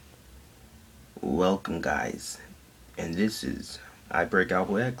Welcome, guys, and this is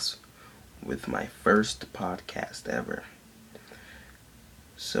Wwjc with my first podcast ever.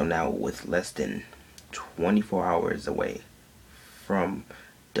 So now, with less than 24 hours away from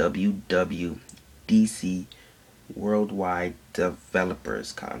WWDC Worldwide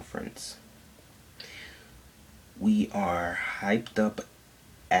Developers Conference, we are hyped up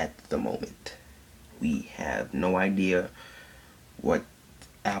at the moment. We have no idea what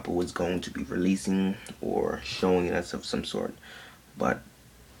Apple is going to be releasing or showing us of some sort. But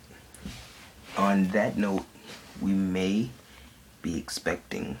on that note, we may be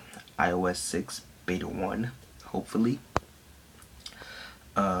expecting iOS 6 Beta 1, hopefully.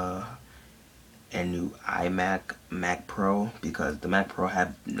 A new iMac, Mac Pro, because the Mac Pro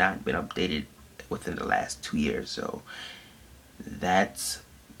have not been updated within the last 2 years, so that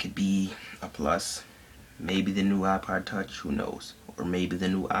could be a plus. Maybe the new iPod Touch, who knows? Or maybe the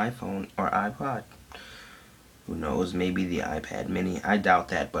new iPhone or iPod. Who knows? Maybe the iPad mini. I doubt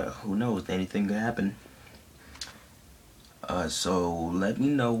that, but who knows? Anything could happen. So let me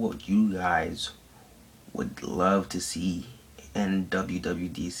know what you guys would love to see in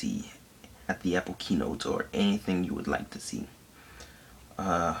WWDC at the Apple keynote, or anything you would like to see.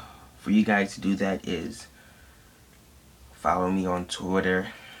 For you guys to do that is follow me on Twitter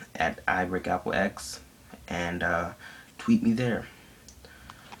at iBreakAppleX and tweet me there.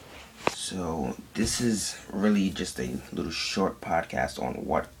 So this is really just a little short podcast on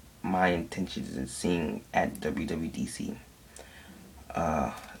what my intentions in seeing at WWDC.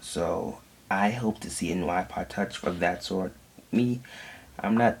 So I hope to see a new iPod Touch of that sort.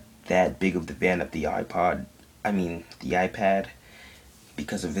 I'm not that big of the fan of the iPad,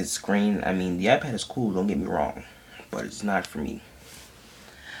 because of its screen. The iPad is cool, don't get me wrong, but it's not for me.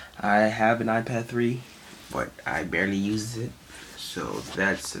 I have an iPad 3, but I barely use it, so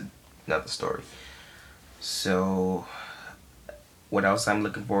that's another story. So what else I'm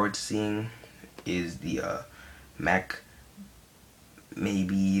looking forward to seeing is the Mac,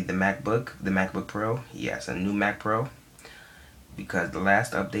 maybe the MacBook Pro. Yes, a new Mac Pro, because the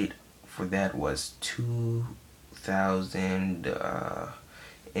last update for that was 2000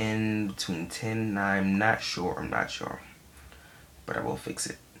 in between 10. I'm not sure, but I will fix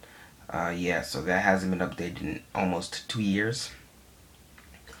it. So that hasn't been updated in almost 2 years.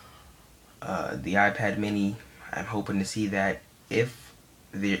 The iPad mini, I'm hoping to see that. If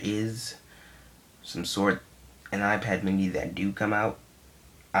there is some sort an iPad mini that do come out,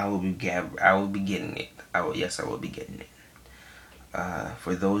 I will be getting it. I will be getting it.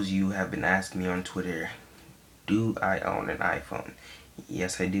 For those of you who have been asking me on Twitter, do I own an iPhone?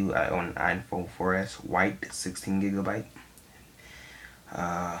 Yes, I do. I own an iPhone 4S, white, 16GB.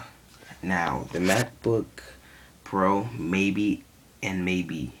 Now, the MacBook Pro, maybe and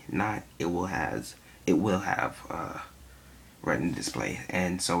maybe not, it will have Retina display,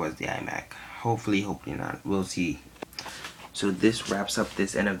 and so is the iMac. Hopefully not. We'll see. So this wraps up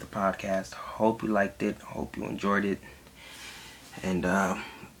this end of the podcast. Hope you liked it. Hope you enjoyed it. And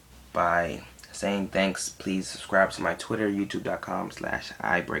by saying thanks, please subscribe to my Twitter,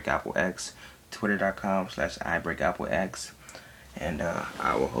 youtube.com/iBreakAppleX, twitter.com/iBreakAppleX. And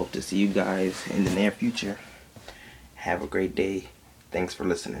I will hope to see you guys in the near future. Have a great day. Thanks for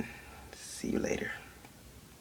listening. See you later.